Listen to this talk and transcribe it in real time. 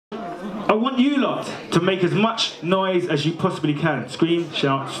I want you lot to make as much noise as you possibly can. Scream,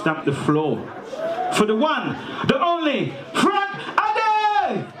 shout, stamp the floor. For the one, the only, front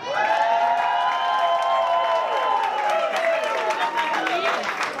Addai!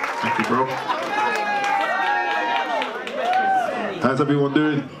 Thank you, bro. How's everyone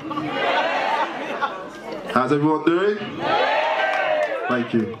doing? How's everyone doing?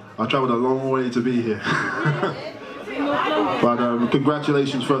 Thank you. I travelled a long way to be here. But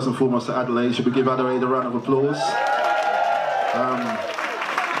congratulations first and foremost to Adelaide. Should we give Adelaide a round of applause?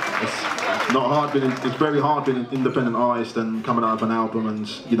 It's very hard being an independent artist and coming out of an album and,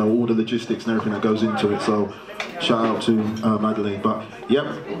 you know, all the logistics and everything that goes into it. So shout out to Adelaide. But yep,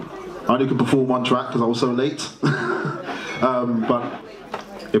 I only could perform one track because I was so late. But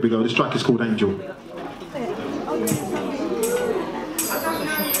here we go. This track is called Angel.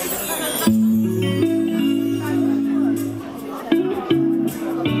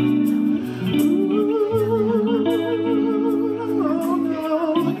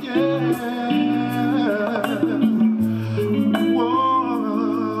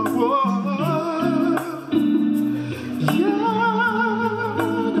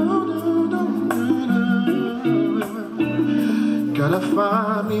 Gotta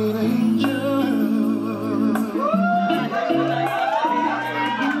find me an angel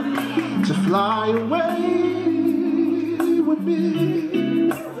to fly away with me.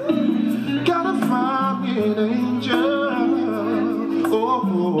 Gotta find me an angel. Oh,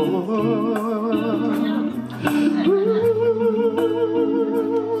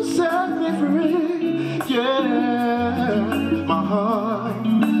 ooh, set me free. Yeah, my heart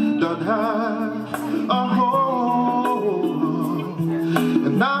don't have a home.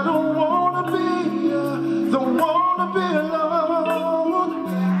 And I don't wanna be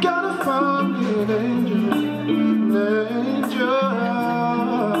alone. Gotta find me an angel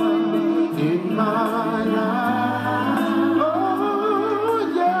in my life.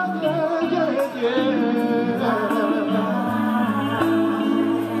 Oh yeah, yeah, yeah, yeah.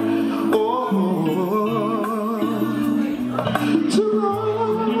 Oh, too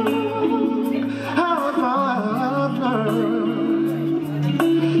long have I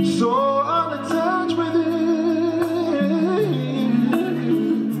learned, so unattached with it.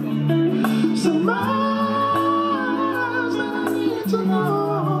 Some miles that I need to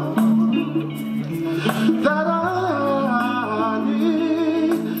know, that I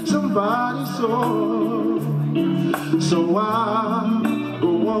need somebody so I'll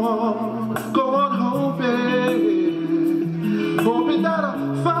go on hoping that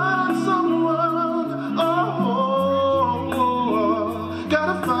I'll find someone. Oh,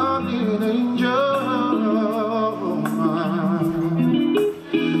 gotta find me an angel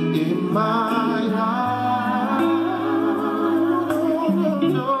in my life.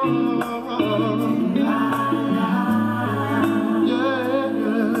 Yeah.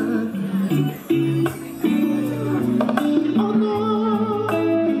 Oh no,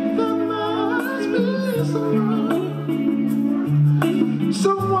 there must be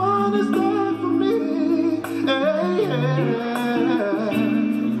someone is there for me. Hey, yeah.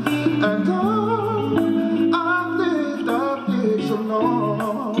 And I've lived so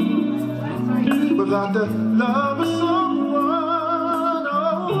long without the love of someone.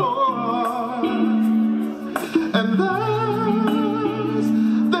 Oh, and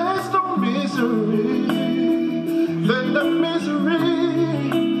there's no misery than the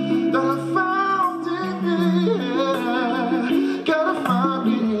misery that I found in me. Yeah. Gotta find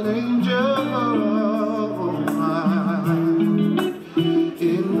me an angel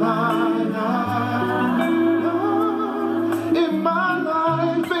in my life. In my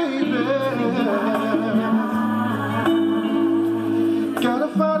life, baby. Gotta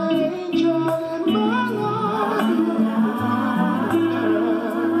find an angel in my life.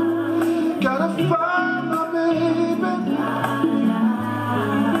 Gotta find my baby.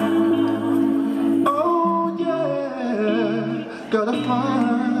 Oh yeah, gotta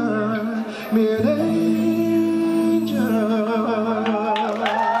find me an angel.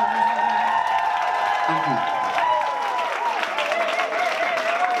 Thank you.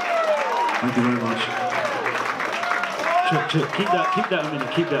 Thank you very much. Keep that a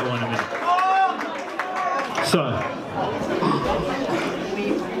minute, keep that one a minute. So,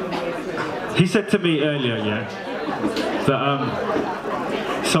 he said to me earlier, yeah,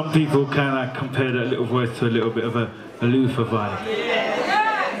 that some people kind of compare that little voice to a little bit of a Luther vibe.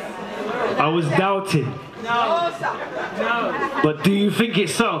 I was doubting. No. But do you think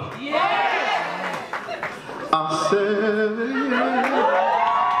it's so? I said yeah.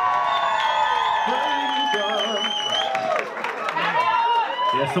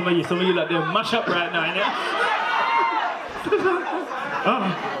 Yes, some of you like they're mash up right now, innit?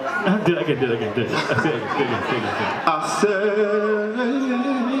 Do it again. Do it again. I said,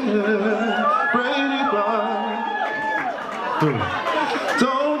 Brady Brown,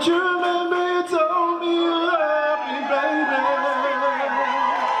 don't you remember you told me you love me, baby?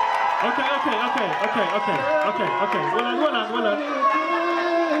 Okay. Well on.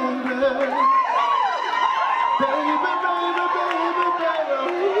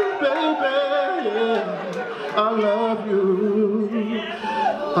 Baby, I love you.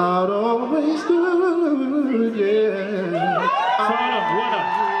 I'd always do, yeah. So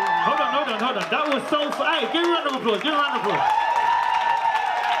hold on. That was so. Hey, give me a round of applause.